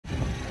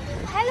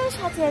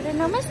साथीहरु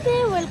नमस्ते,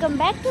 welcome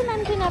back to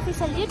नन्टिन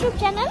official YouTube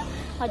channel.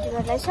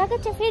 हजुरहरुलाई स्वागत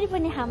छ फेरि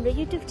पनि हाम्रो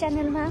युट्युब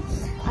च्यानलमा।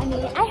 अनि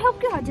आई होप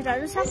कि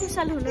हजुरहरु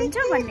सकुशल हुनुहुन्छ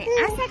भन्ने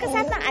आशाका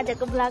साथमा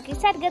आजको ब्लग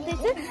स्टार्ट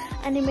गर्दैछु।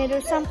 अनि मेरो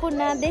सम्पूर्ण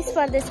देश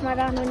परदेशमा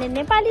रहनुहुने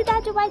नेपाली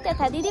दाजुभाइ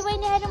तथा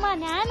दिदीबहिनीहरुमा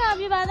न्यानो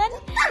अभिवादन।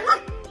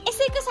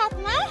 यसैको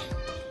साथमा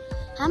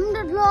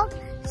हाम्रो ब्लग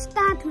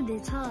स्टार्ट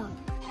हुँदैछ।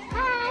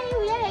 हाय,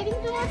 we are having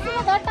to watch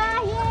the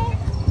time.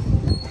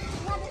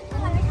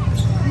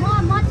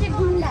 म चाहिँ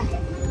गुन्डा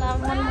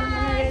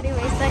रेडी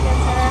भइसकेको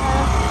छ।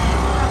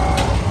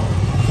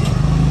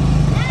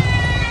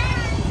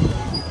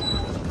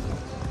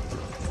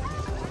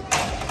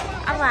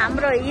 अब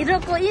हाम्रो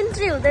हिरोको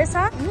इन्ट्री हुँदैछ।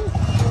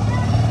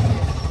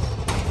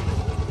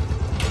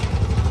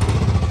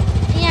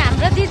 यहाँ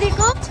हाम्रो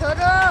दिदीको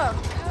छोरो,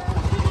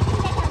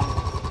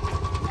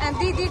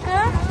 दिदीको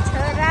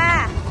छोरा।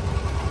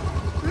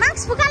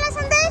 मार्क्स फुकाला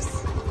सन्देश।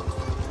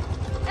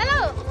 हेलो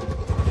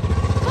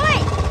ओइ,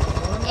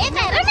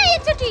 यता हेर न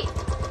एकचोटि।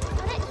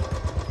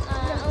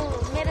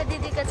 मेरो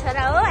दिदीको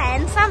छोरा हो,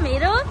 ह्यान्डसम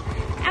हिरो।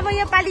 अब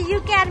यो पालि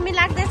युके आर्मी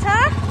लाग्दैछ।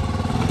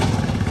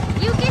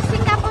 UK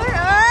Singapore.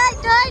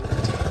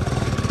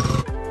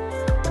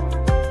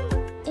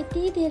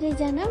 यति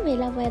धेरैजना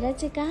भेला भएर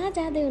चाहिँ कहाँ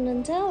जाँदै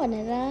हुनुहुन्छ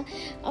भनेर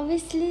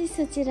अभियसली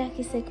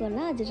सोचिराखिसकेको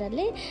होला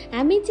हजुरहरूले।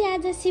 हामी चाहिँ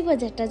आज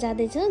शिवझट्टा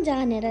जाँदैछौँ,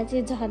 जहाँनिर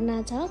चाहिँ झरना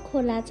छ,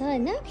 खोला छ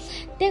होइन।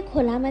 त्यो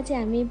खोलामा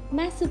चाहिँ हामी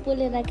मासु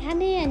पोलेर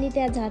खाने अनि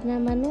त्यहाँ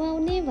झरनामा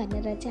नुहाउने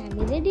भनेर चाहिँ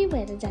हामी रेडी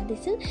भएर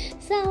जाँदैछौँ।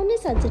 सो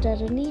आउनुहोस्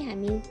हजुरहरू नि,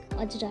 हामी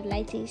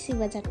हजुरहरूलाई चाहिँ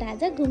शिवझट्टा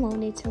आज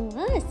घुमाउने छौँ।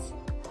 हस्,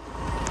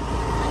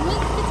 हामी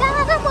बिचरा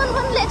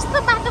मनले यस्तो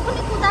बाटो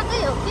पनि कुदाएकै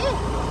हो कि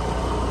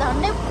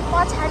झन्डै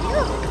पछाडि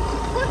हो।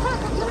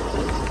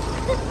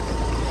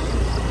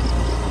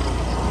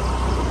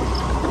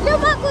 ल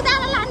म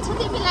कुदाएर लान्छु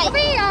तिमीलाई।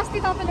 अस्ति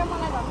तपाईँले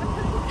मलाई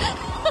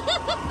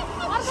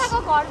अर्काको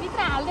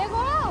घरभित्र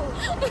हालिदिएको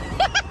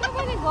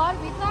तपाईँले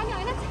घरभित्र नि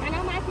होइन, छाना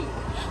माथि।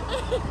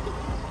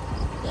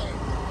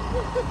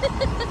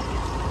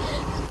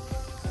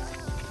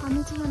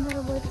 हामी चाहिँ भनेर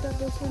वेट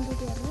गर्दैछौँ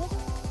दिदीहरूले।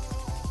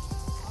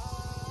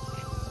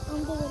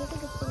 आउँदै गरेको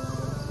जस्तो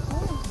लाग्यो।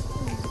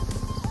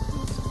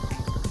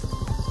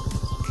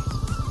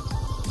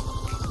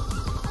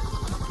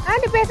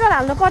 अनि पेट्रोल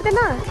हाल्नु पर्दैन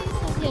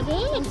साथीहरू।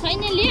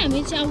 फाइनली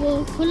हामी चाहिँ अब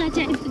खोला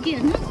चाहिँ आइपुग्यो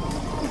होइन।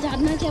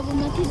 झर्ना चाहिँ अब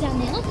माथि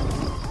जाने हो।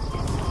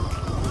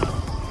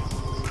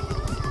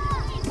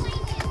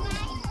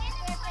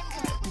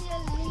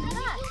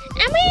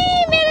 आमै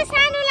मेरो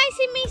सानोलाई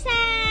सिमी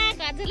साग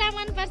हजुरलाई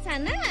मनपर्छ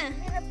होइन?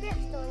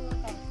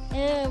 ए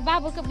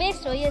बाबुको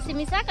बेस्ट हो यो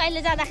सिमी साग।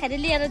 अहिले जाँदाखेरि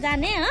लिएर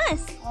जाने।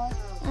 हस्,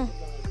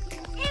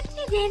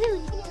 यति धेरै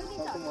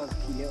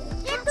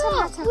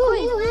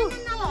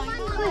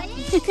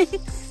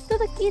त्यो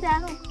त किरा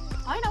हो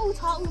होइन। ऊ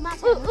छ, ऊ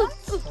माछा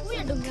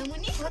उयो ढुङ्गा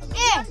मुनि।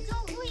 ए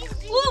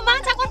ऊ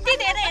माछा कति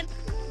धेरै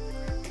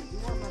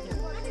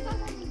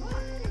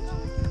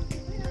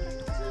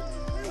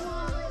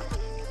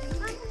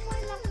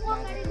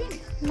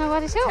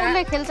नगरेछ।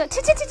 उसले खेल्छ।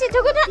 छिछि छिछि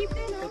जोगु न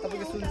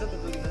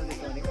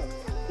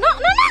न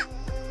न न।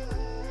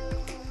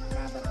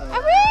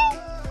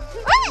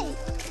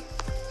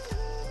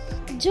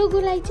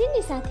 जोगुलाई चाहिँ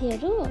नि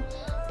साथीहरू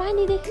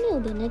पानी देख्नै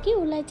हुँदैन कि,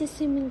 उसलाई चाहिँ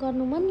स्विमिङ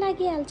गर्नु मन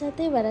लागिहाल्छ।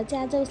 त्यही भएर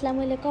चाहिँ आज उसलाई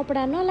मैले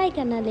कपडा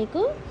नलाइकन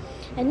लिएको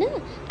होइन।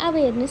 अब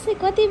हेर्नुहोस् है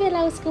कति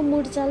बेला उसको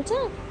मुड चल्छ,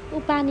 ऊ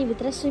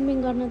पानीभित्र स्विमिङ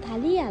गर्न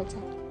थालिहाल्छ।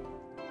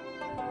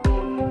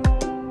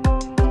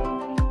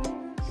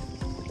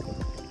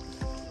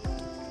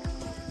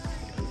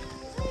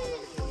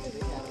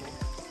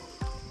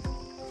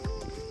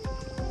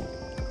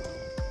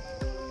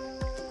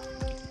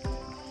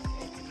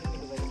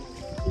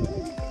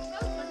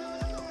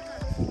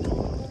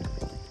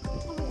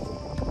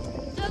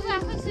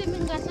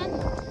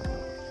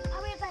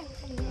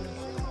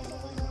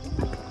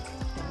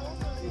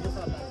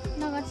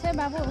 नगर्छ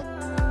बाबु।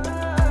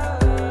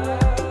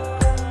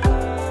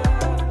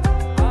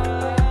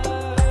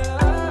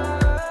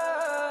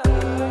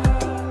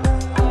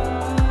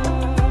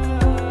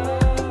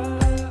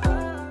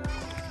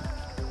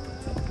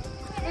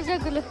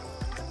 जोगुलु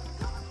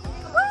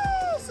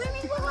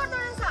स्विमिङ पुल गर्दो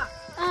रहेछ।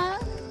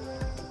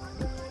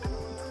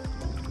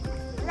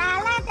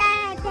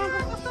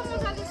 कस्तो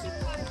मजाले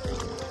स्विमिङ गरेको।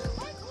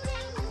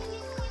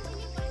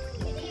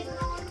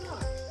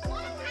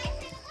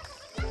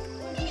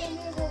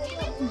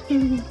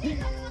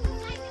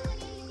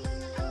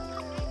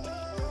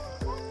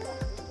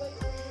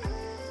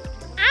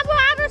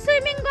 अब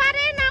स्विमिङ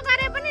गरे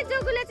नगरे पनि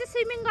जोगुले चाहिँ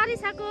स्विमिङ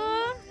गरिसक्यो।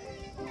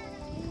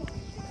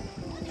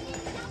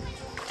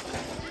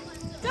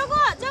 जोगु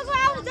जोगु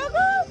आऊ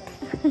जोगु।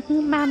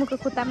 मामुको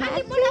खुट्टामा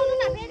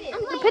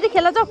फेरि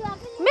खेल जाऊ।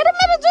 मेरो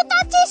मेरो जुत्ता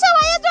चिसो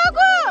भयो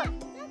जोगु।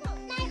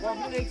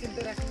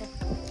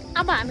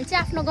 अब हामी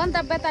चाहिँ आफ्नो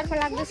गन्तव्यतर्फ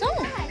लाग्दैछौँ।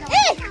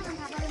 ए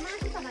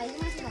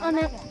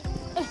अनि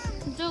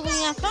जोगु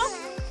यहाँ छ।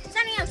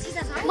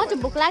 म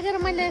चाहिँ भोक लागेर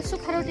मैले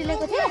सुक्खा रोटी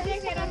ल्याएको थिएँ।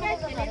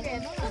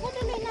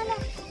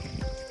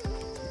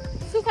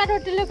 सुक्खा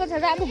रोटी ल्याएको छ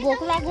र अब भोक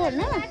लाग्यो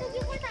होइन।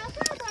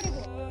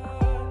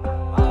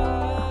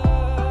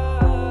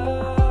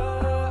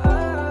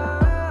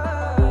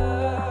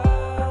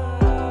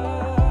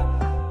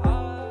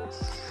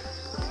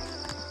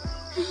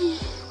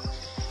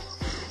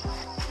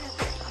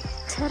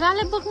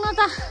 छोराले बोक्नु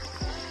त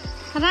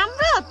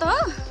राम्रो हो त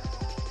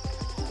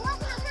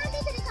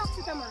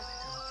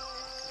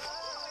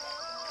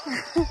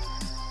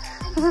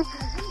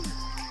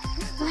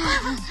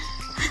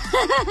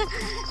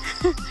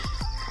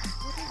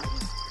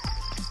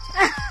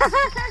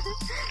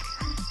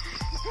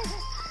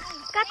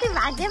कति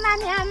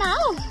भाग्यमानी आमा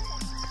हौ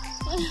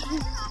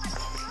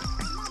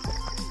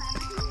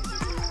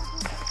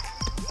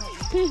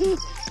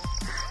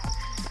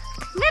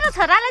मेरो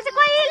छोराले चाहिँ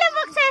कहिले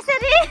बोक्छ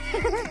यसरी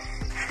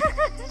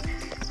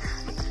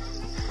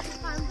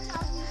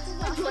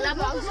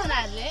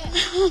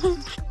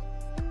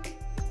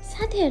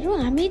साथीहरू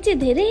हामी चाहिँ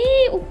धेरै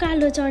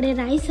उकालो चढेर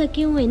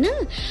आइसक्यौँ होइन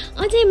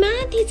अझै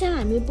माथि छ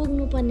हामी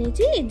पुग्नुपर्ने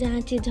चाहिँ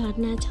जहाँ चाहिँ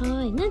झरना छ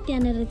होइन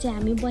त्यहाँनिर चाहिँ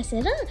हामी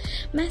बसेर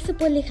मासु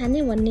पोले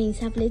खाने भन्ने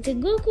हिसाबले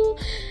चाहिँ गएको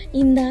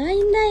हिँड्दा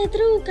हिँड्दा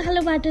यत्रो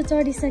उकालो बाटो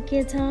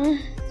चढिसकेछ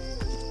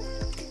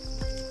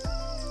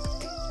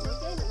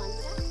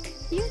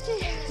यो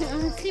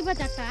चाहिँ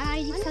शिवझट्टा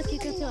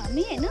आइसकेको छौँ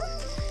हामी होइन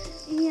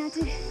यहाँ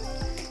चाहिँ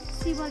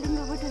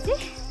शिवलिङ्गबाट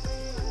चाहिँ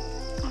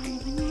पानी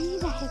पनि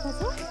आइराखेको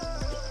छ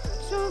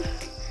सो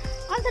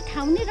अन्त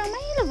ठाउँ नै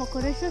रमाइलो भएको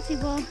रहेछ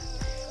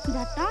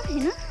शिवझट्टा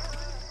होइन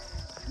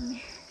हामी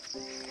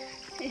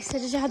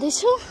यसरी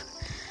जाँदैछौँ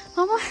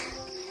अब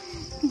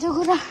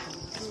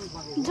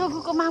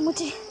जोगुको मामु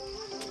चाहिँ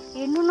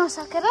हेर्नु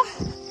नसकेर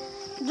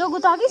जोगु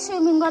त अघि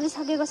स्विमिङ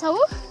गरिसकेको छ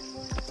ऊ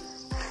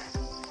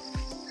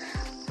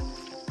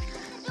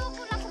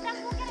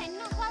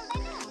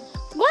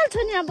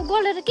गल्छु नि अब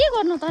गलेर के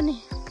गर्नु त नि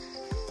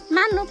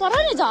मान्नु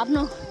पर्यो नि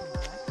झर्नु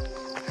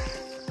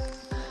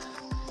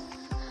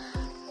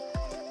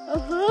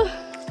ओहो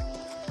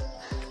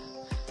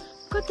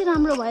कति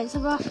राम्रो भएछ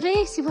बाफ्रे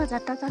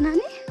शिवझट्टा त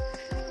नानी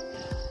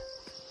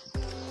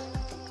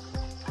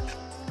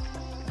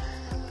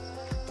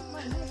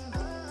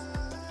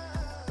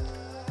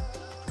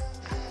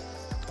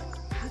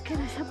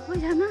थाकेर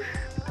सबैजना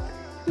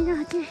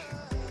यहाँ चाहिँ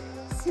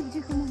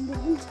शिवजीको मन्दिर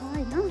पनि छ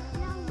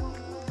होइन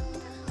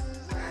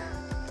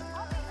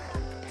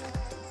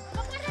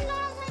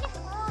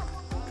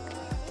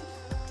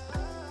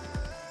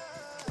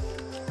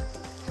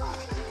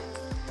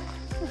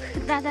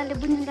दादाले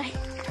बुनिलाई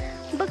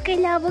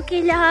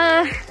बोकेला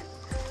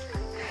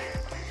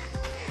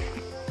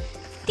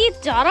तित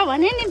झर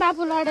भने नि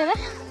बाबु लडेर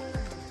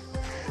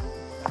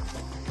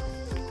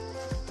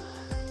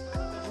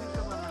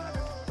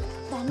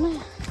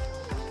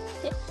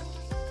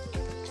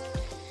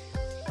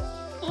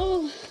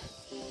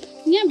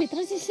यहाँभित्र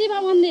चाहिँ शिव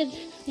मन्दिर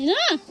होइन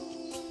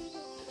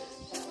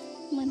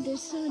मन्दिर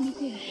छ अनि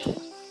त्यो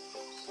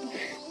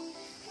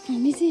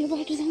हामी चाहिँ यो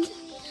बाटो जान्छ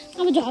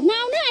अब झर्ना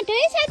आउनु आँट्यो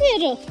है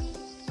साथीहरू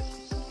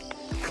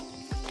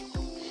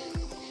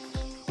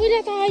पहिला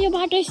त यो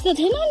बाटो यस्तो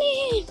थिएन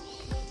नि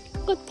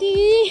कति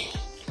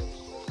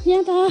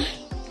यहाँ त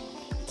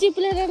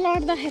चिप्लेर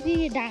लड्दाखेरि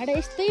ढाड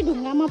यस्तै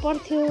ढुङ्गामा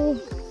पर्थ्यो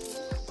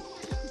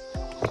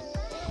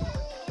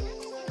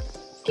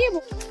के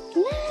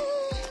भयो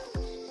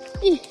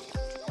ए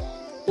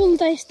पुल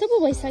त यस्तो पो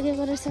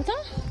भइसकेको रहेछ त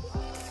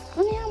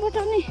अनि यहाँबाट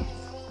नि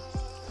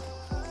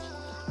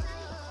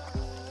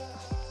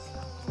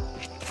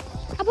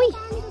अब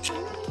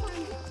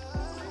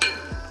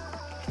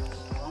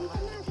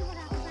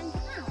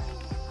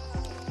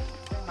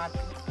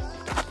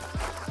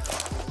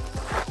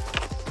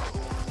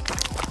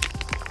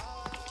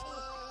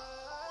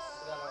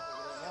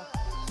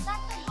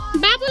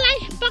बाबुलाई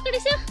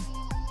पक्रिस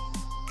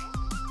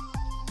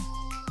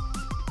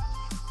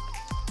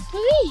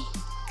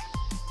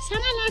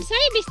साना लड्छ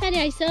है बिस्तारै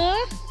आइस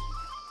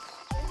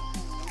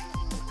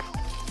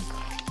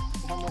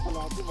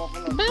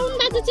बाहुन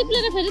बाजु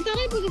चिप्लेर फेरि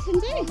तरै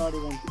पुगिसिन्छ है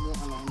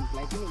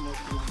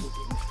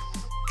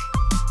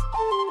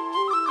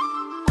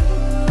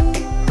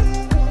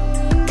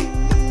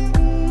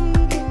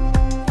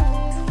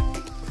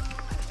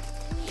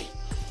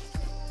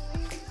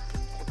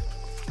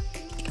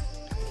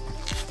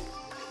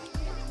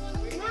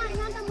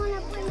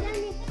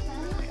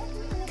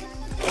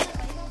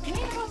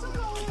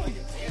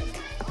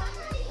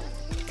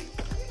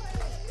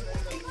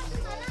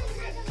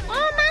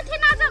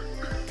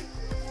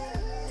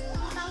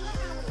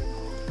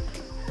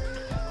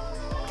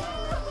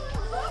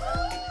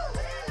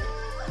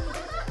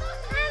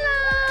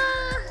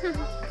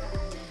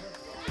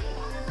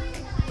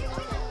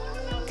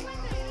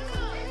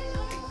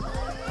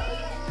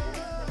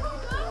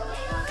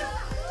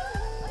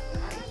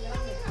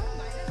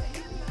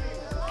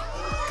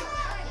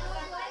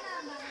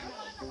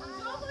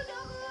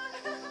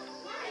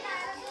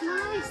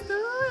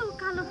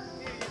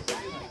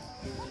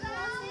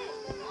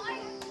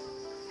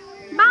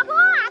बाबु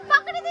हात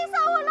पक्रिदिन्छ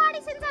ऊ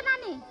लडिसिन्छ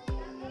नानी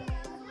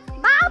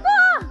बाबु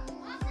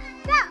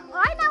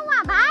होइन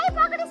उहाँ भाइ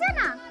पक्रिछ न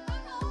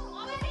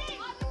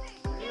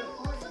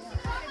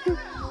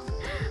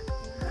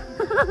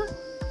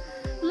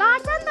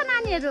लड्छ नि त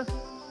नानीहरू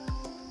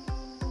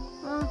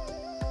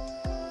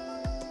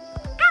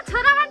कहाँ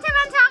छोरा मान्छे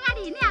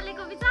अगाडि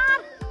हिँडिहालेको विचार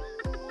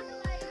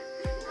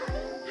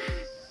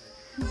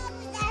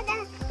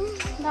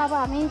अब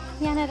हामी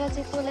यहाँनिर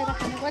चाहिँ पोलेर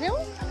खानु पर्यो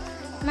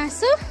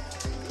मासु।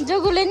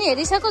 जोगुले नि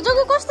हेरिसक्यो।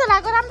 जोगु कस्तो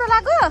लाग्यो? राम्रो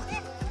लाग्यो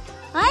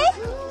है?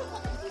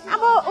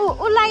 अब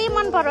उसलाई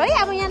मन पर्यो है।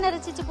 अब यहाँनिर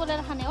चाहिँ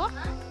पोलेर खाने हो।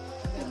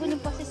 बुनि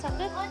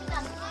पसिसक्यो।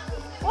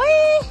 ओइ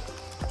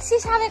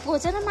सिसाले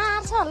घोचेर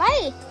मार्छ होला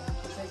है।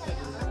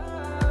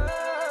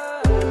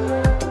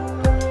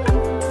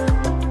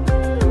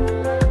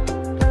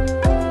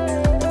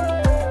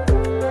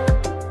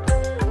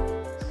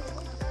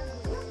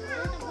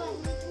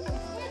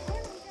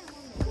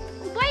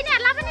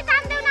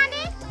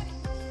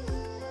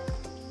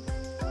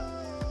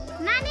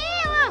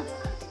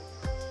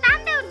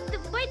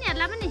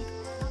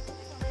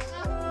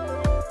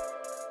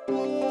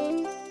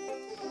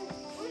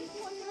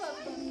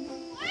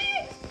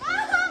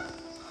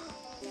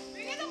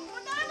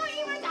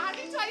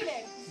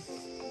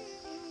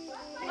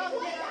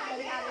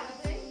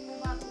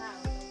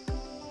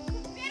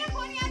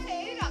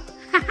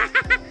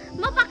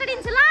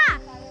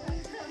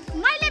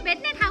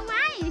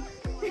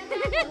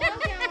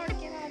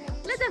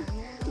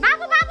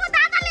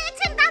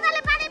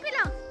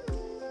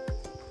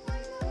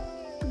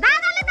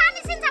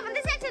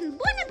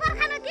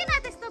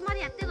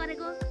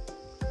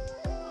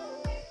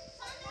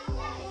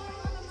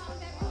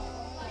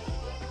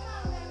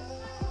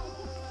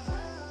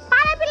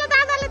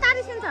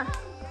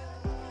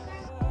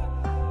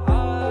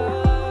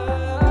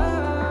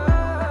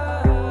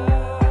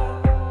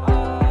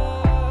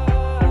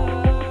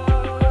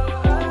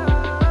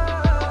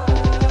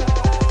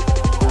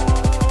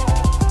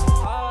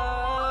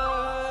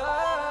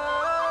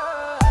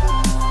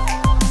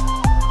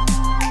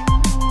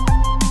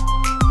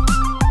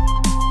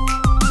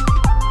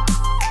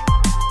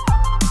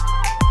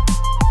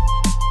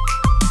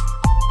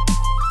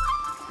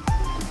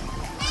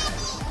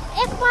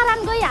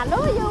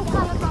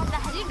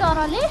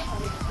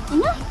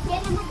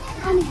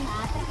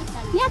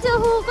 यहाँ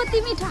चाहिँ कति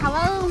मिठो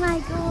हावा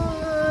माइको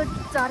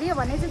झऱ्यो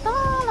भने चाहिँ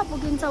तल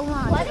पुगिन्छ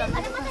उहाँ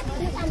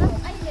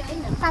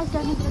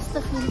टाइटानिक जस्तो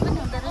फिल पनि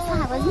हुँदो रहेछ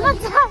हावा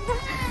मजा।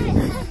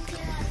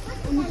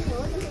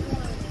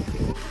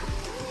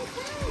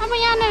 अब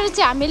यहाँनिर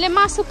चाहिँ हामीले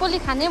मासु पोली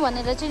खाने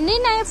भनेर चाहिँ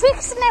निर्णय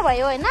फिक्स नै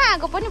भयो होइन।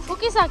 आगो पनि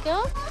फुकिसक्यो।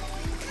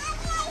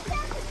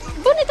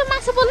 बुनि त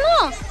मासु पोल्नु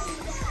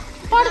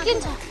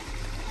पड्किन्छ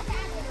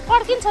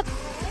पड्किन्छ।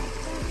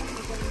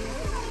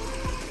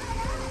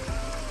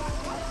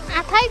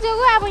 आथै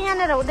जोगु अब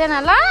यहाँनिर हुँदैन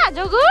ल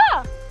जोगु।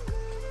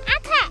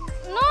 आथा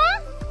नो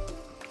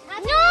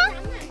नो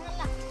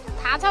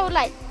थाहा छ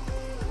उसलाई।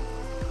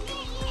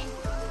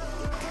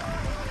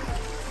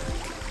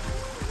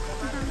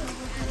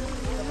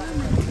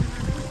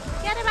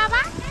 के अरे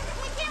बाबा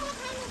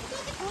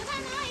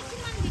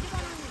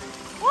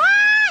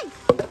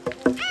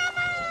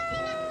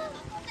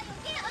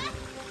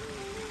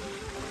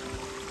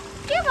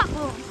के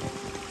भएको?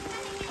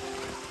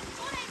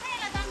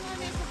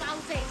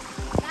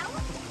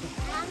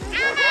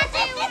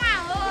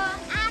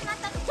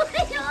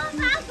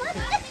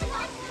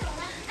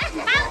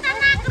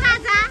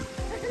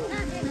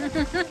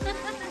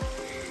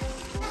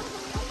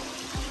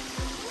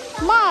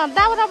 म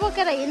दाउरा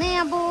बोकेर हिँडेँ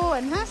अब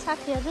होइन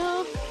साथीहरू।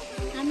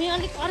 हामी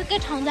अलिक अर्कै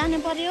ठाउँ जानु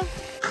पर्यो।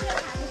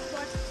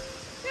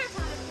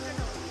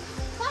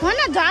 हो न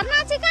झर्ना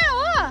चाहिँ कहाँ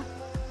हो?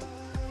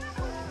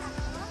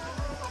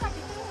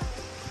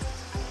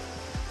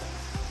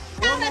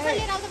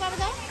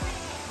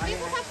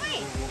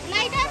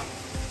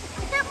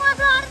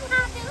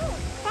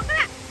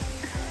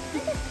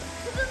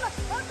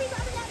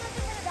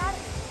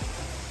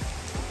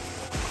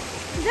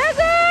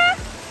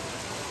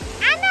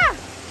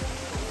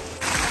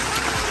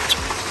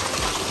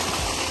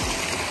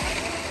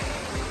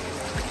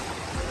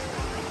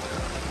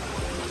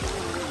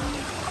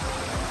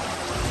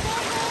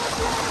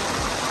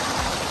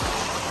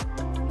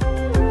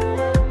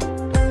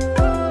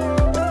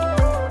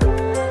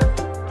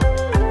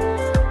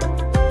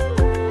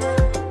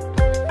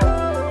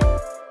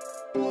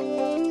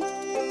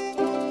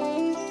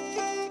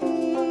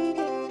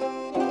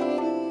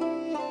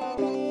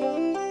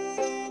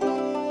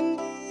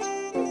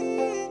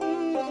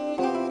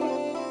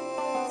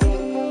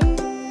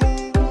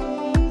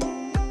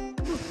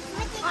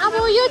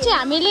 यो चाहिँ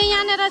हामीले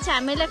यहाँनिर चाहिँ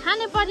हामीले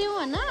खाने पर्यो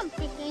होइन।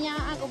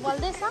 यहाँ आगो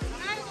बल्दैछ।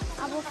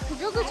 अब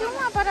जोगु चाहिँ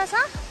उहाँ पर छ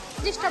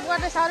डिस्टर्ब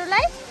गर्दैछ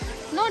अरूलाई।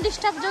 No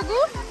disturb जोगु।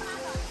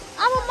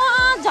 अब म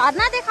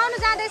झर्ना देखाउन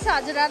जाँदैछु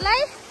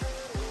हजुरहरूलाई।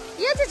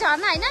 यो चाहिँ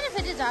झर्ना होइन नि,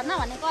 फेरि झर्ना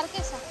भनेको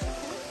अर्कै छ।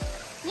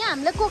 यहाँ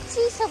हामीले कोक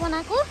चिसो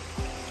बनाएको।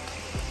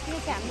 यो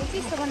चाहिँ हामीले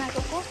चिसो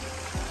बनाएको कोक।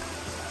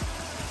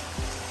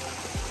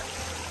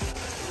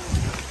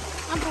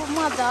 अब म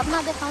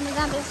झर्ना देखाउन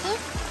जाँदैछु।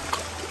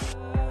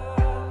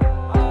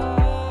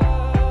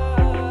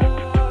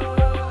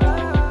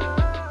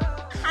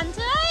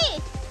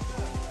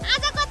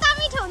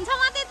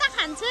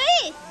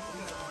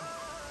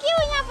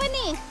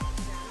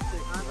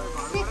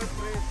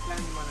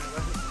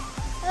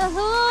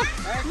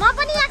 म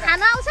पनि यहाँ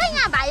खान आउँछ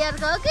यहाँ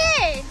भाइहरूको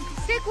के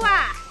सेकुवा।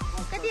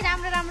 कति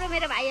राम्रो राम्रो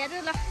मेरो भाइहरू।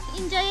 ल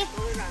enjoy.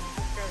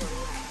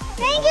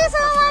 Thank you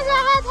so much,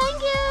 Baba.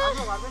 Thank you.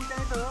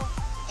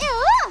 ए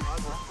हो?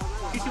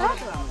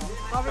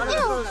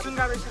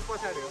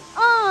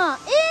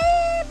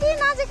 ती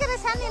नजिक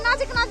रहेछ नि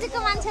नजिकको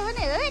मान्छे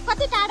पनि हो है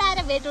कति टाढा आएर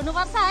भेट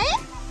हुनुपर्छ है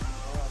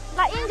ल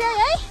इन्जोय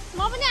है म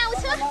पनि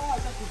आउँछु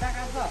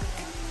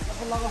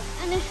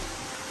अनि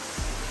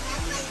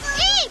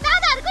ए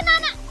दादाहरुको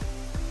नाना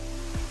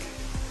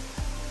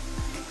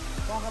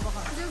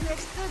जो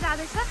यस्तो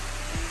जाँदैछ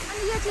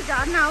अनि यो चाहिँ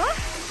झरना हो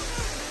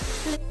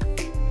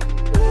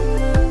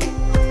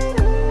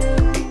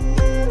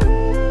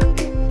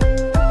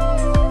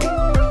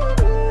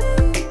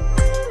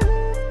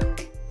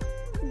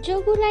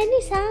जोगुलाई नि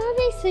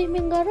साह्रै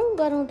स्विमिङ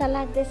गरौँ त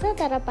लाग्दैछ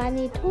तर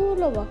पानी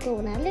ठुलो भएको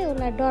हुनाले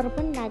उसलाई डर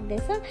पनि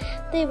लाग्दैछ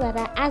त्यही भएर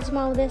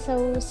आजमाउँदैछ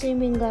ऊ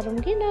स्विमिङ गरौँ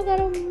कि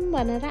नगरौँ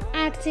भनेर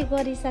आँट चाहिँ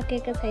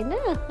गरिसकेको छैन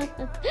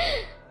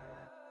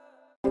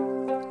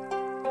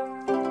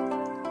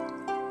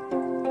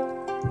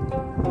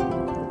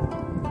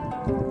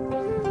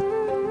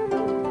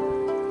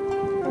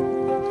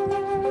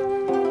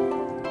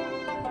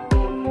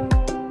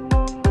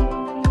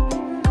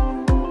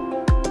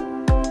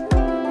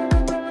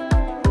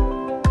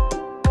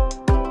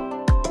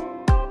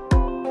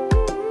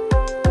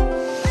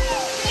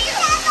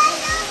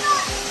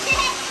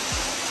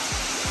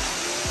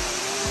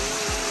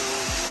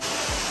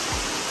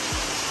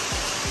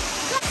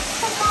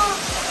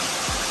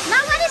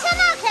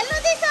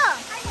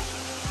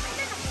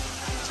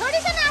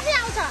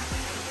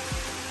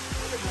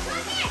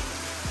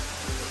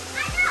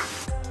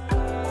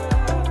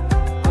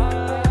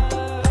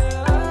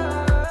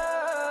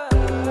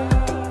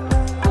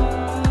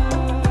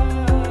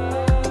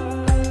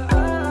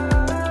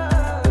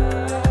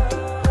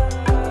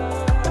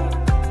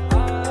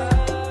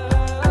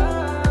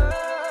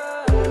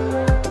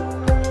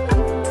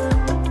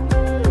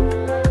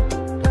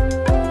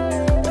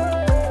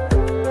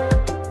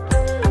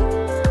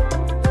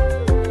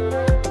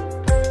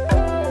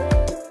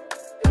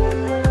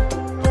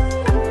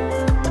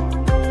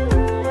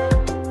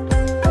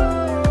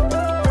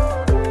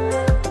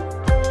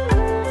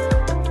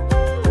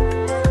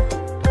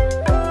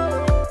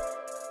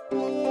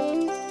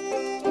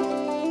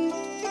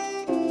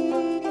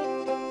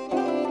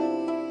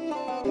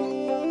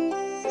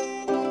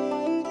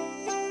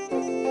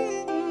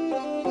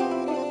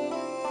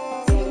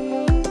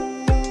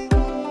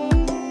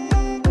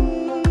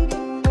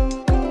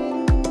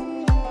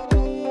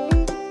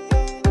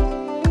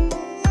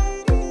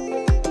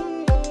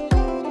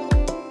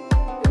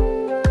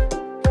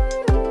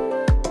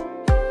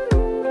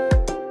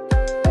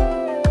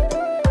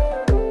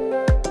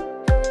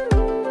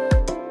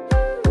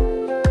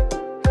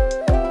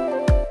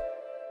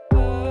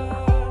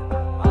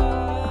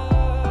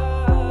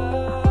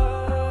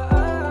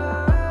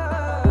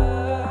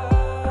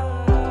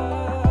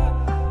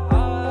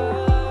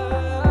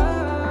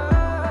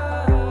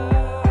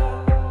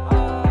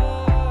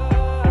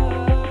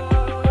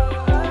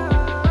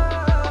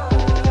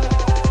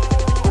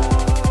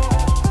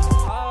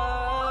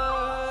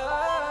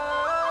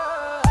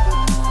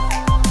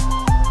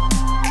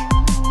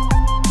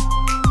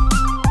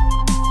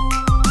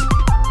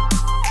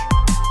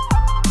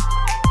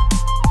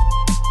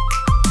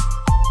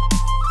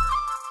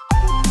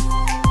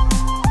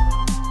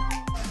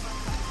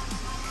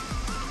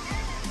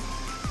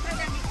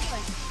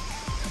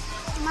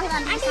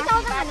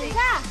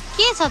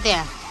के छ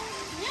त्यहाँ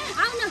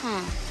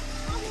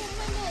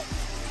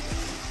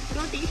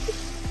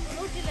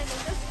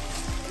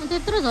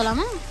त्यत्रो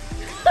झोलामा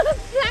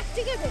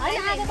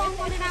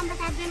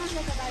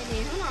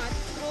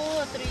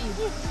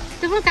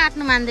त्यो पनि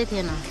काट्नु मान्दै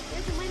थिएन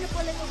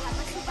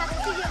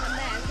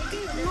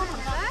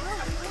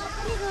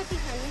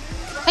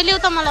खैले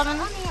त मलाई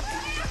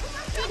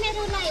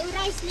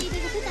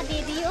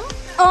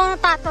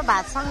तातो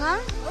भातसँग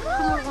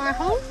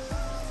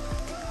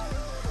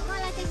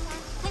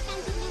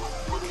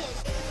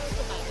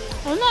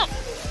होइन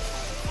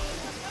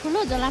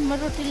ठुलो झोलामा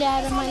रोटी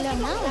ल्याएर मैले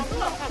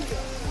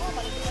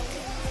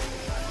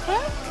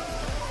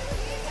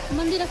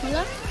मन्दिर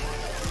खोला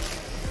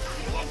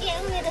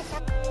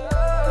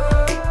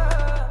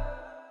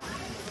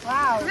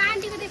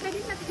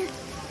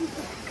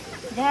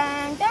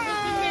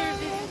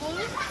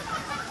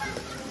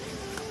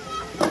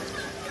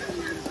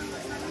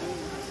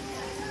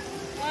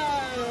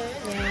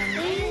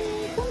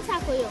कुन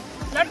साग हो यो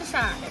लड्डु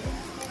साग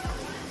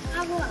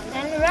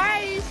and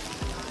rice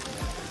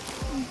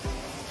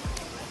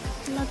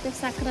लट्टे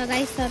साग र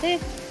राइस अरे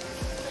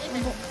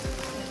अब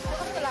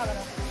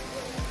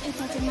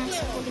यता चाहिँ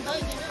मासु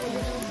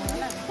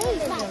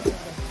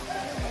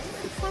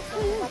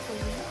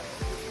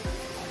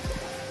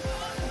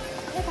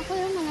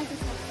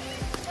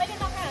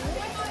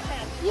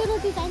यो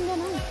रोटी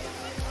चाहिँदैन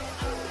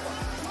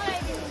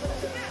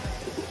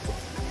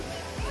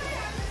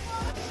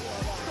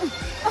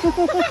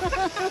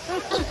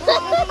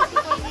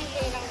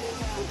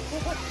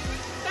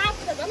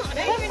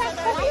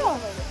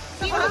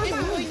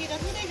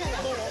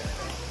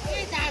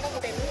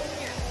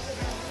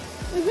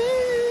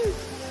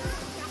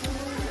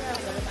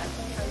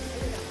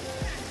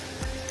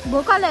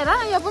भोकलेर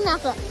यो पनि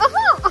आएको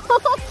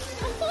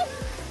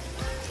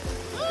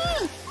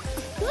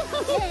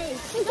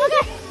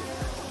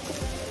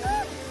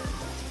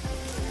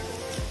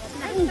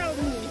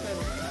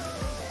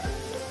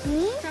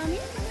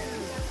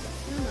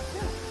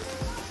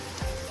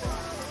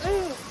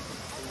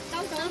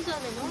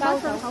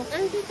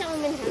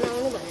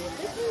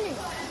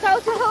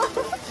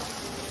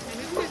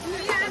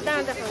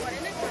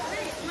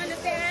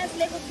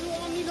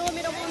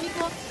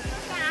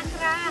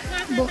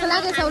भोक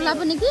लागेको छ उसलाई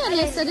पनि कि अनि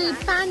यसरी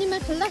पानीमा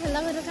खेल्दा खेल्दा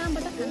गएर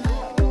कहाँबाट खानु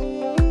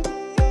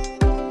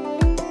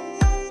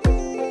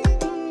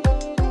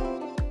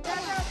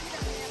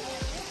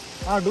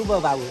डुब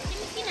बाबु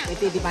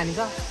यति यति पानी छ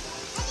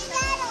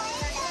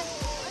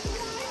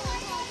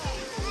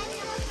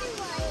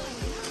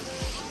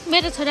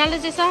मेरो छोराले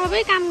चाहिँ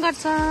सबै काम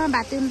गर्छ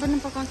भातुन पनि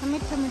पकाउँछ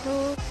मिठो मिठो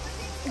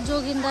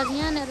जोगिन्दर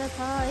यहाँनिर छ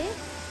है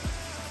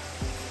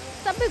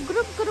सबै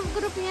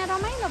ग्रुप यहाँ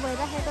रमाइलो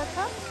भइराखेको छ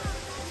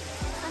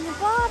अनि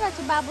पर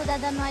चाहिँ बाबु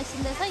दादा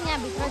नुहाइसिँदैछ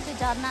यहाँभित्र चाहिँ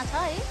झरना छ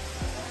है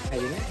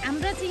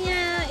हाम्रो चाहिँ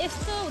यहाँ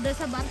यस्तो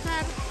हुँदैछ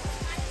भर्खर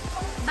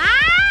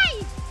भाइ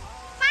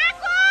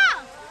पाको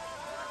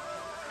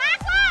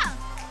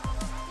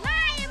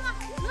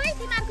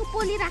तिमीहरूको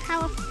पोली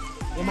राखाओ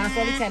यो मासु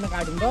अलिक सानो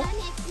काटौँ त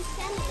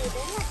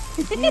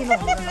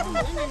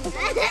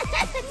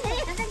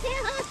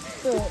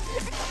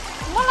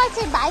मलाई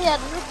चाहिँ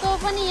भाइहरूको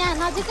पनि यहाँ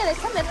नजिकै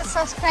रहेछ मेरो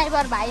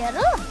सब्सक्राइबर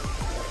भाइहरू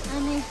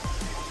अनि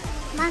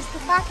मासु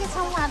पाकेछ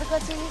उहाँहरूको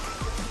चाहिँ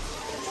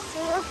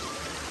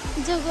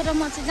जोगो र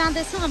म चाहिँ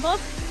जाँदैछु अब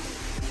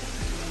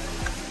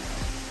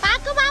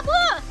पाको बाबु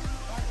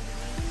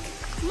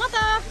म त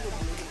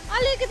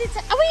अलिकति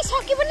अब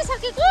सकि पनि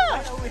सकेको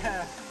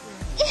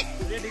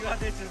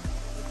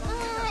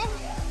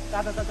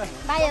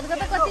भाइहरूको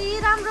त कति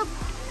राम्रो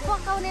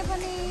पकाउने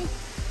पनि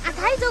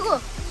आथाइ जोगो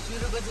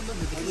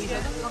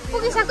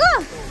पुगिसक्यो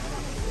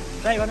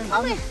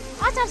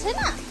अचार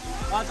छैन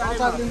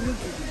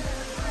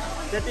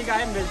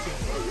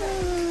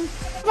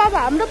बाबा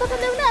हाम्रो पो त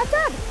ल्याउने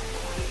अचार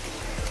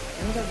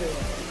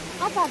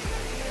अचार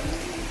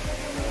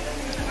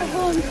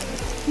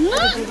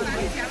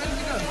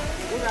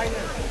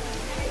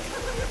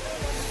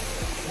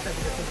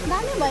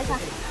दामी भएछ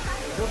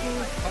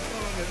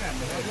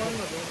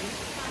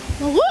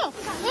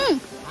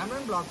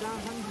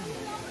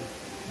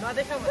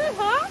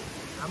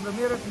हाम्रो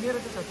मेरो चाहिँ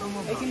छ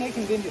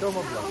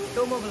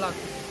टोमो भ्लग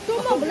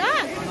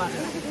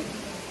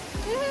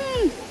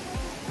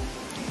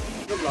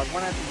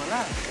बनाएको होला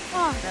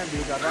त्यहाँ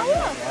भिड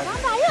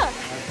आयो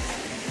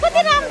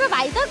कति राम्रो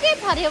भाइ त के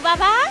थर्यो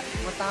बाबा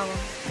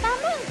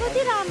तामाङ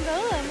कति राम्रो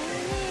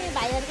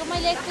भाइहरूको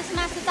मैले एक पिस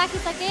मासु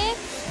चाखिसकेँ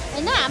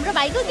होइन हाम्रो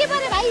भाइको के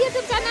पऱ्यो भाइ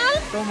युट्युब च्यानल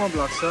टोमो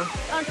भ्लग छ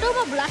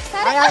टोमो भ्लग छ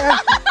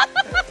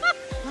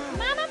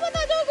मामा पो त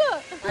जोगो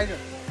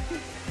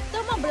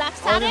टोमो भ्लग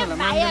छ रे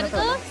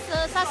भाइहरूको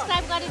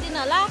सब्सक्राइब गरिदिनु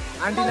होला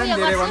आन्टीलाई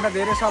धेरैभन्दा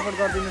धेरै सपोर्ट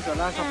गरिदिनुहोस्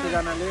होला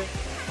सबैजनाले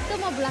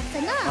टोमो भ्लग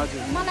छैन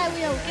मलाई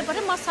उयो के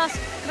पऱ्यो म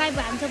सब्सक्राइब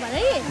हान्छु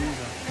भरे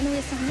अनि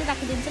उयोसँग पनि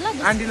राखिदिन्छु ल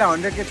आन्टीलाई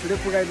 100K छुट्टै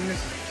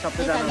पुगाइदिनुहोस्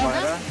सबैजना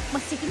भएर म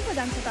सिक्किम पो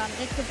जान्छु त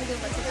 100K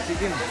पुगेपछि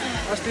सिक्किम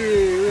अस्ति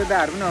उयो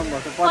दाहरू पनि आउनुभएको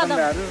थियो पदम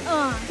दाहरू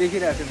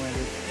देखिरहेको थिएँ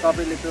मैले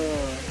तपाईँले त्यो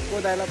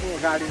कोदाइला पो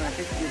गाडीमा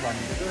के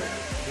भन्नुहुन्थ्यो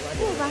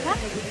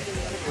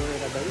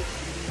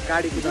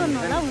गाडी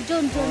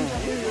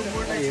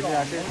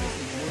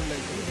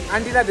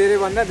आन्टीलाई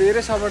धेरैभन्दा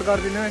धेरै सपोर्ट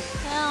गरिदिनुहोस्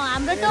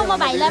हाम्रो टोमो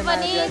भाइलाई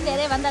पनि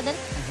धेरैभन्दा धेरै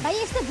भाइ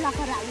यस्तो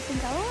भ्लगहरू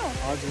हालिदिन्छ हो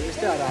हजुर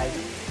यस्तैहरू हाल्छ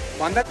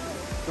भन्दा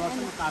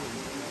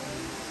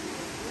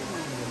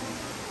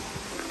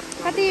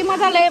कति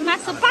मजाले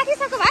मासु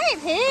पाकिसक्यो भाइ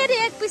फेरि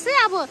एक पिसै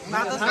अब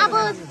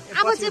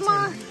चाहिँ म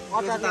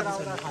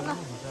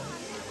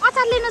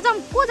अचार लिन जाउँ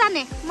को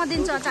जाने म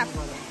दिन्छु अचार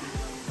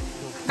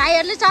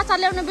भाइहरूले चाहिँ अचार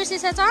ल्याउनु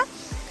बिर्सिसकेछ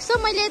सो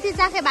मैले यति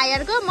चाखेँ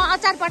भाइहरूको म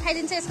अचार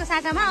पठाइदिन्छु यसको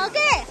साटामा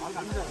ओके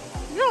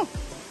लु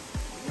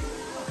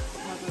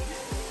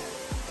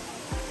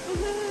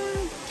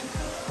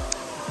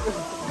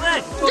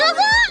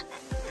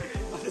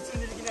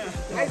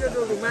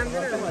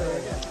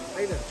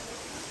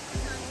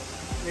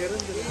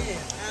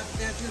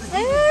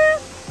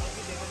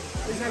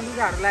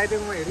लुगाहरू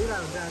लगाइदिएको म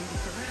हेरिरहेको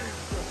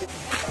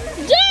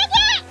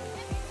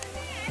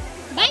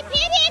भाइ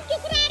फेरि एक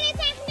टुक्रा रे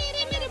चाख्ने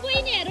रे मेरो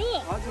बहिनीहरू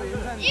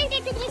एउटा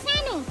टुक्रा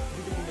सानो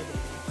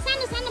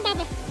सानो सानो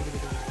बाबा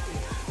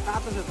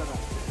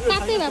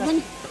तातै भए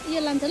पनि यो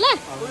लान्छ ल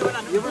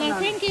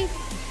थ्याङ्क यू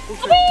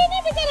अब यिनी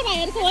बिचारा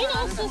भाइहरूको होइन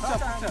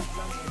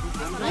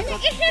होइन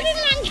यसरी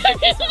लान्छ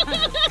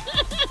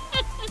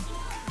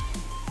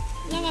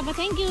ल बाबा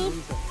थ्याङ्क यू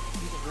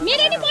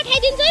मेरो नि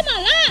पठाइदिन्छु है म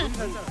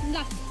ल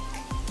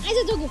आइज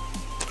जोगु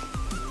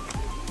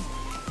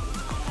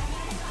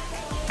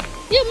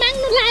यो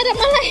माग्नु लाएर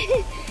मलाई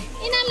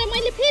यिनीहरूलाई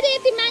मैले फेरि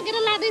यति मागेर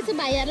लाँदैछु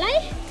भाइहरूलाई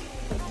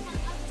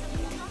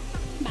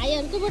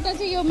भाइहरूकोबाट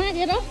चाहिँ यो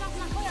मागेर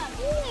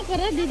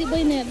दिदी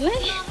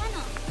बहिनीहरूलाई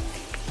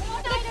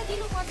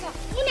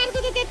उनीहरूको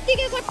त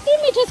त्यत्तिकै कति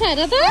मिठो छ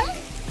हेर त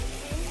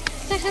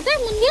खाता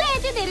मुन्नी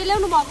यति धेरै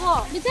ल्याउनु भएको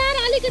बिचारा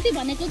अलिकति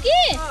भनेको कि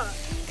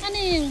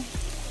अनि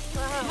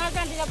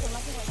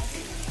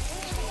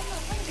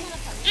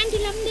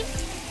आन्टीलाई पनि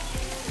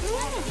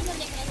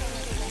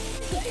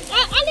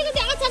अलिकति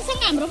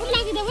अचारसँग हाम्रो पनि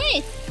लगिदेऊ है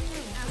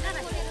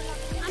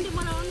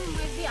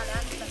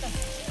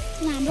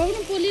हाम्रो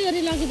पनि पोली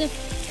गरी लगिदेऊ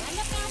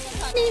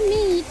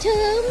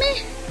मिठोमा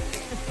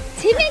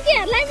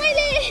छिमेकीहरूलाई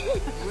मैले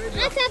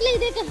अचार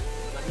ल्याइदिएको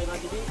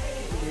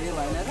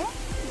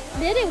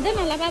धेरै हुँदैन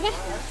होला बाबा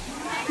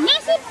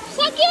मासु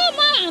सक्यो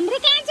म हाम्रो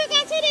काँचो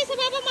रहेछ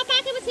बाबा म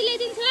पाकेपछि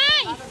ल्याइदिन्छु है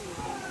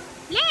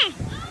ल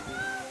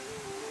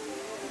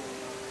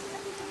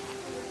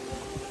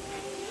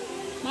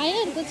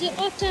भाइहरूको चाहिँ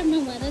अचार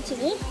नभएर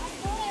चाहिँ हो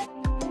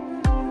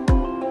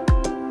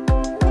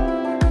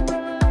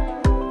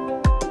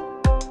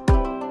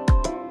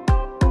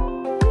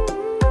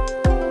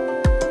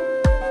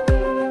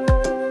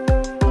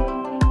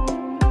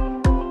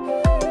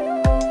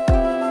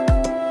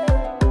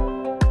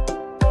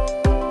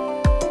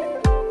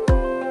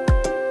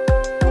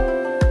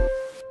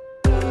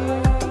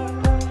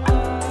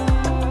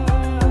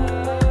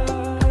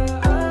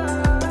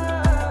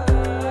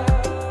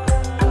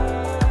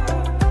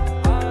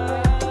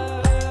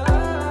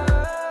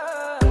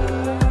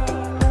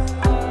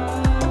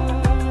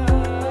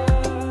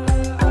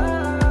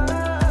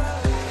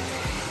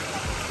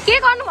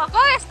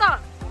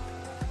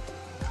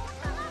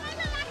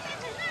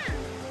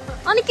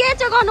अनि के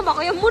चाहिँ गर्नु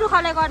भएको यो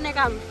मूर्खले गर्ने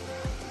काम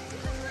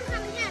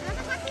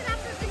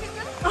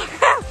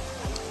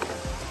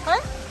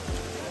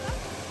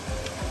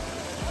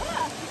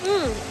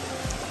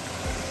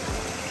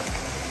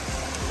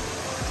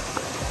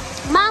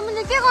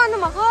मामुले के गर्नु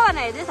भएको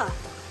भनेर हेर्दैछ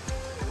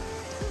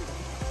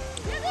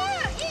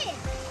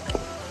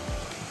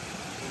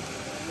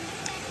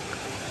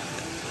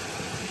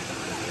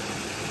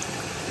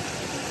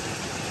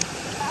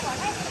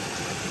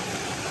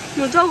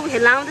म जोगु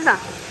खेल्न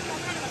आउँदैछ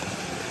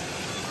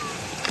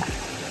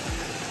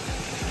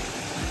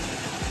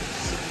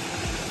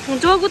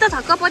जोगु त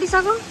छक्क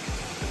परिसक्यो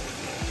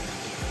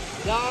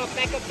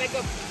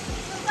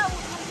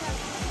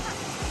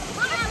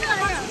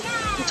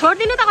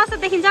छोडिदिनु त कस्तो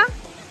देखिन्छ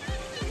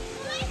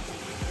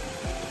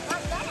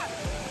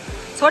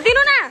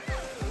छोडिदिनु न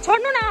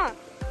छोड्नु न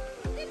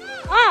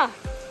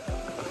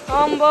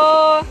अम्बो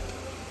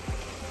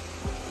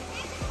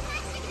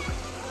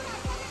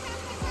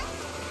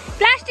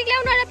प्लास्टिक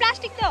ल्याउनु अरे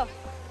प्लास्टिक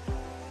त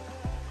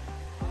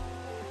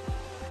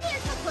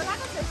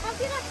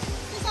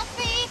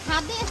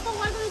खाद्य यस्तो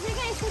गर्दो रहेछ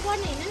क्या यस्तो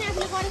गर्ने होइन नि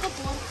आफूले गरेको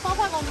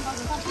सफा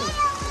गर्नुपर्छ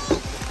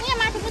यहाँ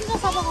माटो पनि त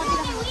सफा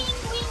गरिदिनु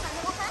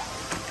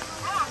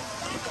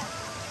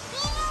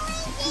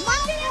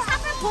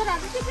सबै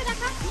खोरहरू टिपेर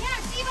खा यहाँ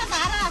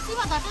शिवधारा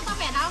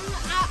तपाईँहरू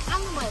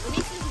आउनुभयो भने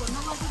यसरी घुर्न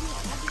गरिदिनु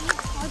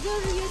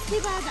हजुर यो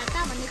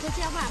शिवधारा भनेको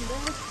चाहिँ अब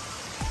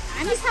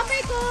हामी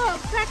सबैको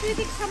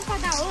प्राकृतिक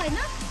सम्पदा हो होइन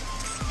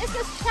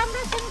यसको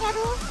संरक्षण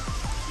गरौँ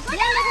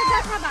यहाँबाट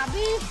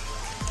जथाभावी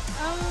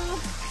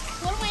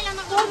मैला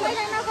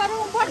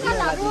नगरौँ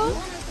बोतलहरू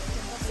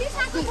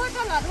सिसाको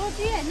बोतलहरू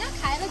चाहिँ होइन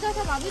खाएर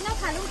जथाभावी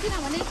नखालौँ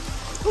किनभने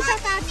खुट्टा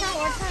काट्छ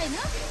ओर्छ होइन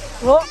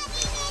हो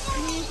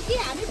कि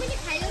हामी पनि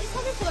खायो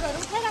सबै फोहोरहरू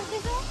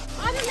उठाइराख्दैछौँ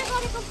अरूले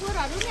गरेको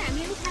फोहोरहरू नि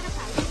हामी उठाएर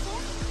फाल्दैछौँ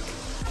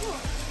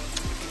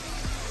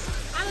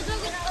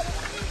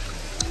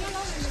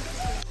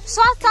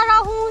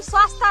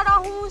स्वस्थ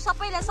रहौँ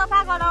सबैले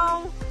सफा गरौँ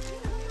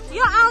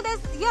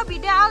यो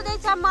भिडियो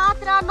आउँदैछ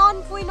मात्र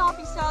नन क्विन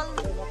अफिसियल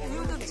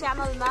युट्युब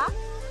च्यानलमा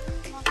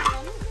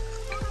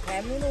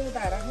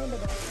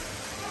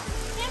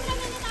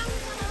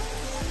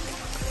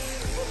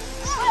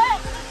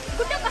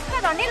खुट्टा कस्तो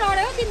धनी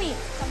लड्यौ तिमी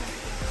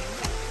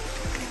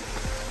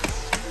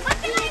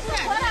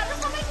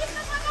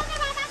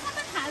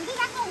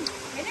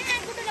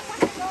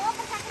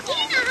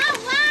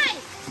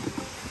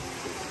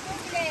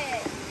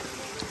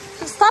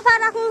सफा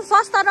राखौँ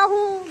स्वस्थ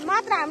रहौँ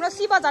मात्र हाम्रो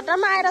शिव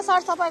झट्टामा आएर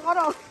सरसफाइ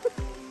गरौँ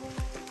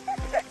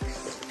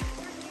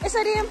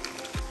यसरी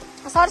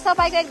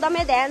सरसफाइको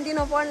एकदमै ध्यान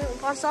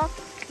दिनुपर्छ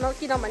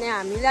किनभने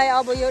हामीलाई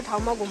अब यो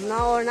ठाउँमा घुम्न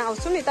ओर्न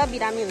आउँछौँ नि त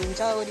बिरामी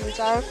हुन्छ ओरिन्छ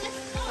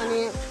अनि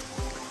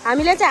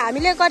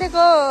हामीले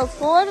गरेको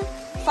फोहोर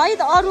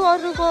सहित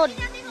अरूको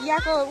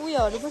यहाँको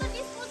उयोहरू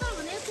पनि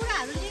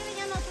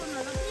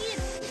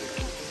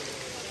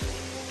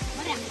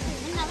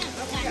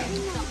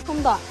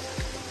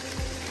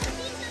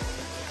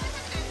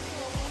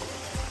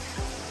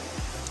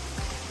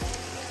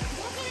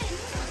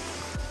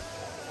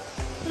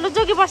ल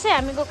जोगी बस्छ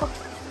हामी गएको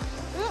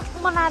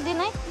म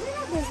नादिन है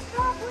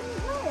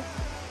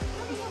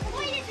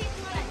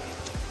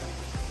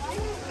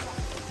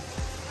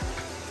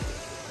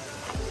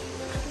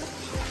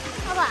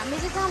अब हामी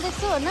चाहिँ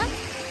जाँदैछौँ होइन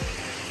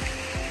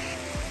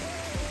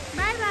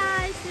बाई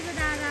बाई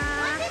शिवधारा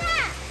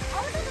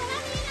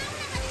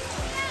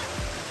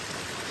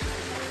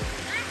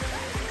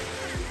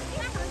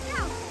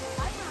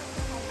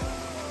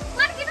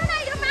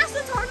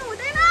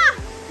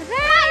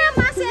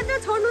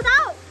छोड्नु त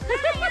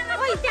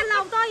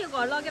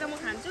लगेर म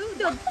खान्छु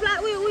त्यो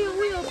उयो उयो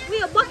उयो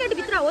उयो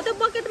बकेटभित्र हो त्यो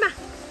बकेटमा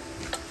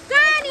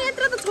कहाँ नि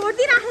यत्रो त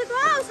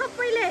छोडिदिइराखेको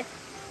सबैले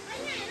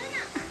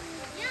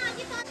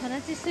छोरा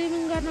चाहिँ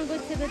स्विमिङ गर्न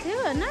गइसकेको थियो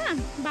होइन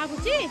बाबु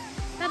चाहिँ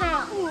तर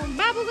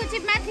बाबुको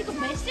चाहिँ माथिको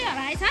भेस्ट चाहिँ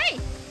हराएछ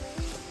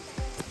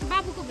है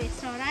बाबुको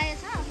भेस्ट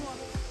हराएछ अब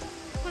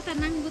कता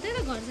नाङ्गुदै र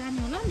घर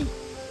जानु होला नि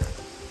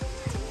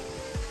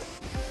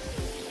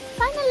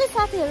फाइनली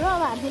साथीहरू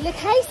अब हामीले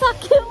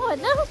खाइसक्यौँ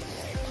होइन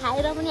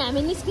खाएर पनि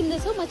हामी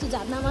निस्किँदैछौँ म चाहिँ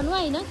झर्नामा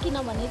नुहाइन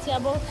किनभने चाहिँ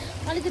अब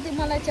अलिकति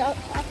मलाई चाहिँ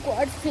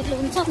अक्वर्ड फिल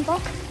हुन्छ नि त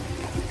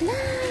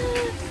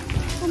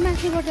ल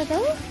माथिबाट त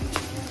हो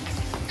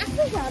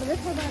आफै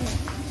झर्दैछ जानु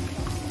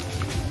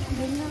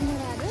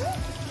ढुङ्गामुराहरू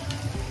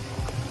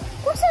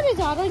कसरी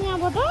झर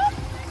यहाँबाट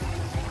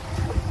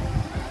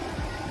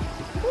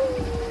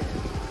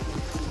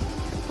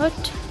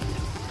हट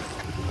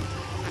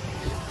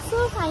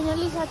सो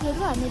फाइनली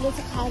साथीहरू हामीले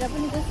चाहिँ खाएर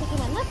पनि गइसक्यौँ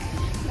होइन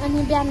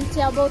अनि बिहान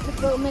चाहिँ अब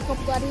थुप्रो मेकअप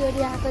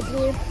गरिओरि आएको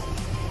थिएँ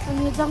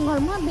अनि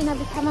जङ्गलमा बिना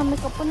बित्थामा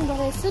मेकअप पनि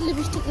गरेर यसो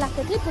लिपस्टिक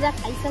लगाएको थिएँ पुरा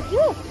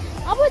खाइसक्यो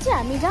अब चाहिँ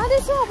हामी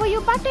जाँदैछौँ अब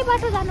यो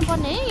बाटो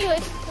जानुपर्ने है यो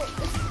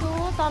यस्तो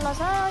तल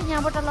छ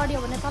यहाँबाट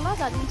लड्यो भने तल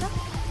झरिन्छ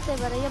त्यही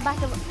भएर यो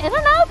बाटो हेर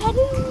न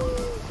फेरि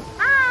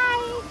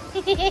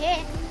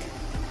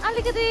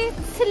अलिकति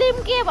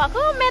स्लिम के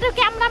भएको मेरो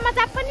क्यामेरामा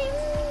चाहिँ पनि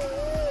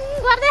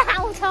गर्दै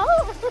आउँछ हौ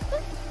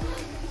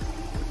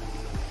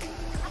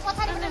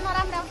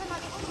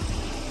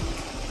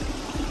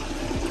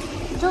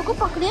जोगु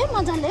पक्रियो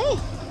मजाले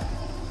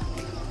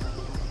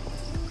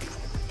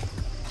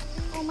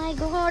ओ माई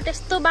गॉड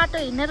यस्तो बाटो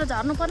हिँडेर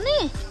झर्नु पर्ने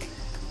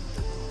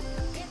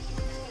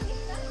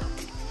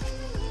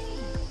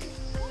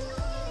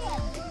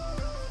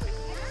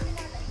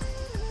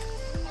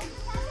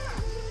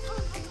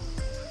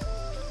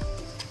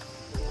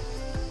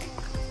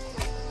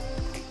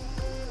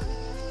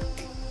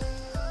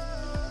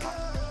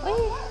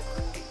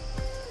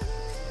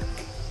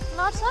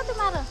लड्छ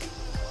तिम्रो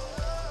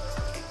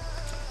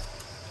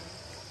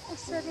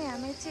यसरी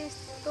हामी चाहिँ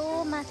यस्तो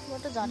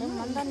माथिबाट झऱ्यौँ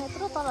भन्दा नि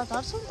यत्रो तल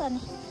झर्छौँ त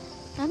नि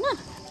होइन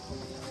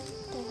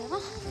त्यही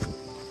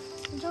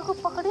भएर जोगु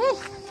पक्रियो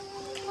है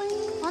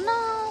होइन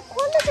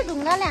कसले चाहिँ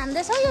ढुङ्गाले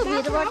हान्दैछ यो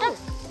भिरबाट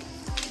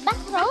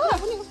बाख्रा हो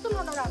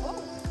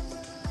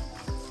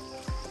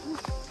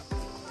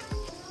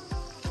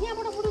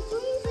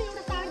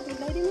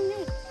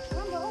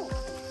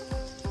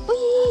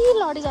उही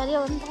लडी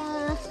झऱ्यो अन्त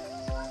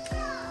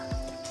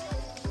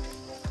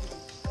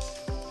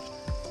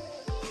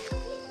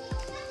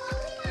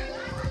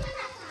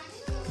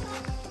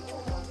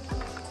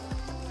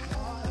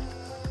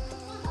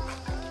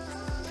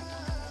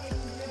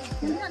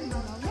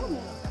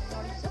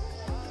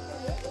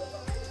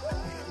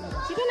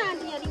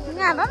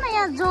यहाँ हेर न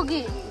यहाँ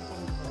जोगी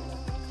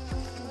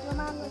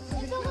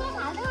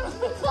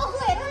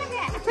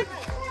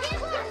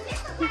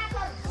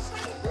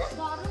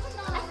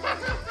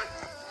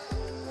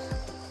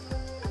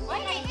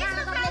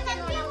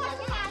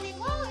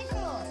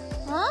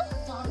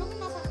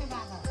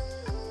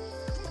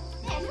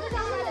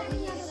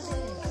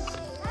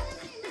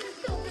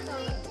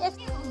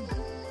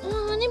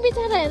अनि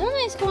बिचरा हेर न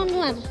यसको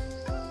अनुहार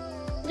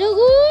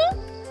जोगु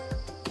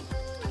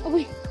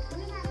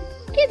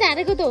के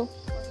झारेको त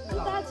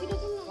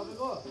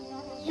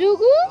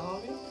जोगु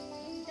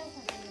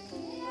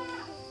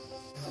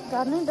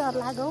झर्नै डर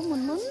लाग्यो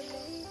मुनमुन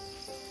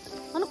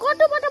अनि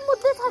कटोबाट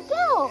मुद्दै छ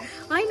क्या हो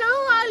होइन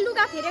हौ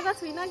लुगा फेरेको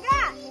छुइनँ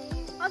क्या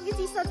अघि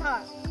चिसो छ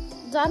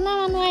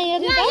झर्नामा नुहायो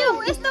नि त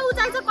यस्तो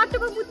उचाइ छ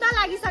कटोको बुझ्न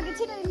लागिसकेको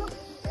छ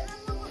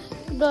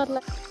डर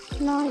लाग्यो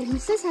ल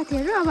हेर्नुहोस् है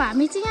साथीहरू अब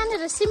हामी चाहिँ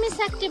यहाँनिर सिमी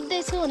साग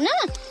टिप्दैछौँ होइन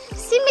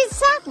सिमी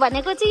साग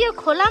भनेको चाहिँ यो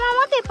खोलामा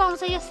मात्रै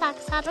पाउँछ यो साग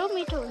साह्रो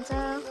मिठो हुन्छ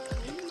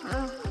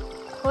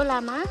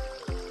खोलामा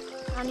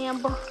अनि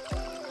अब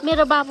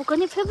मेरो बाबुको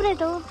नि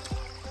फेभरेट हो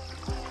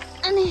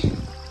अनि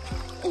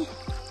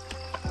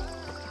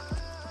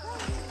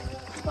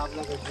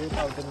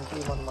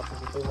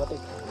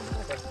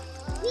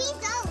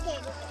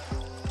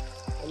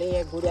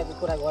गुडियाको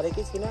कुरा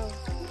गरेकै छैन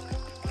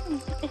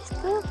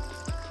यस्तो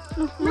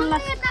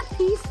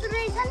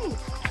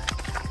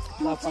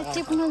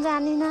टिप्नु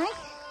जानिन है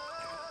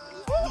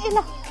ल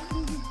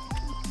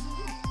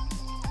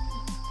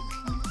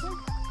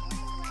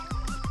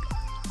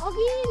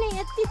अघि नै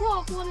यति थियो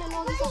कोले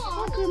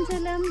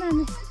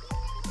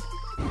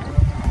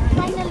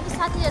फाइनली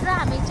साथीहरू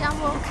हामी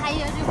चाहिँ अब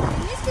खाइहाल्यो भने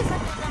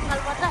निस्किसक्यो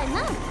जङ्गलबाट होइन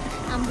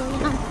हाम्रो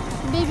यहाँ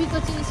बेबीको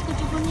चाहिँ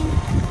स्कुटी पनि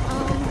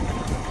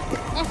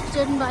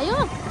एक्सिडेन्ट भयो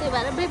त्यही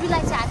भएर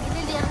बेबीलाई चाहिँ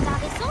हामीले लिएर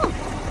जाँदैछौँ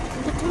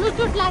अन्त ठुलो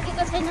चोट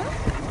लागेको छैन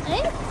है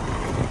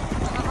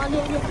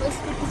अलिअलि अब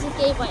स्कुटी चाहिँ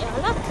केही भयो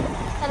होला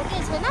तर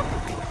केही छैन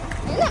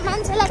होइन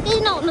मान्छेलाई केही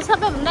नहुनु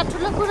सबैभन्दा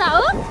ठुलो कुरा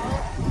हो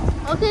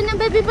कि न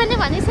बेबी पनि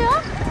भनेछ हो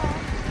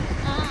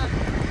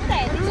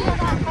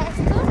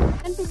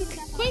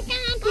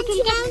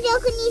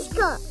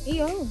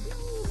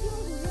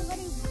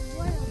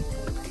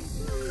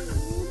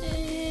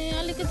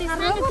अलिकति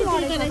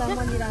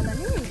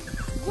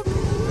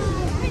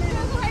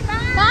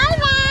बाई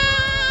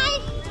बाई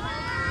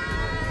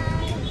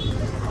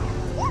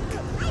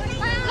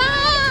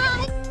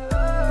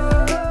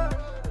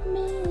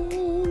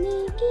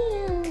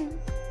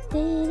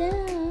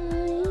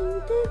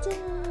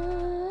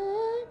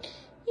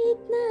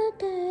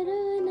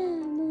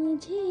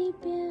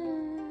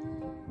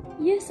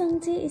यो सङ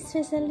चाहिँ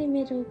स्पेसल्ली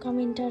मेरो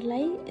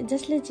कमेन्टरलाई,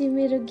 जसले चाहिँ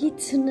मेरो गीत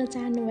सुन्न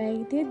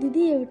चाहनुभएको थियो,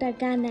 दिदी एउटा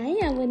गाना है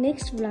अब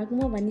नेक्स्ट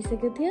भ्लगमा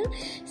भनिसकेको थियो।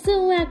 सो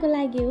उहाँको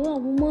लागि हो।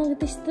 अब म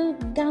त्यस्तो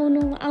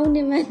गाउनु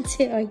आउने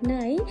मान्छे होइन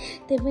है,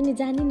 त्यही पनि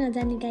जानी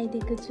नजानी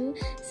गाइदिएको छु,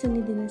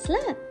 सुनिदिनुहोस्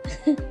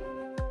ल।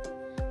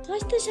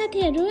 हस्त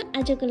साथीहरू,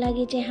 आजको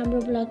लागि चाहिँ हाम्रो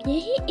ब्लग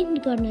यही इन्ड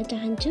गर्न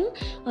चाहन्छु।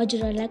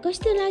 हजुरहरूलाई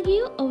कस्तो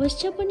लाग्यो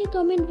अवश्य पनि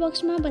कमेन्ट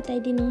बक्समा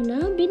बताइदिनु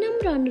हुन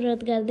विनम्र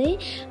अनुरोध गर्दै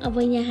अब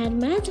यहाँ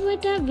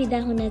माझबाट बिदा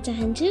हुन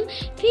चाहन्छु।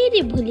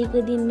 फेरि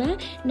भोलिको दिनमा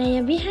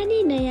नयाँ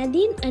बिहानी, नयाँ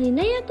दिन अनि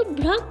नयाँको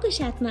ब्लगको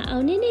साथमा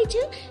आउने नै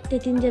छु।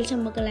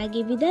 त्यतिन्जेलसम्मको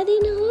लागि बिदा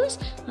दिनुहोस्।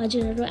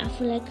 हजुरहरू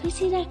आफूलाई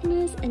खुसी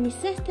राख्नुहोस् अनि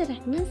स्वस्थ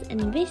राख्नुहोस्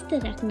अनि व्यस्त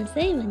राख्नुहोस्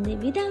है भन्दै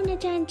बिदा हुन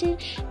चाहन्छु।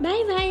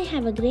 By by,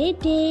 have a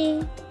great day.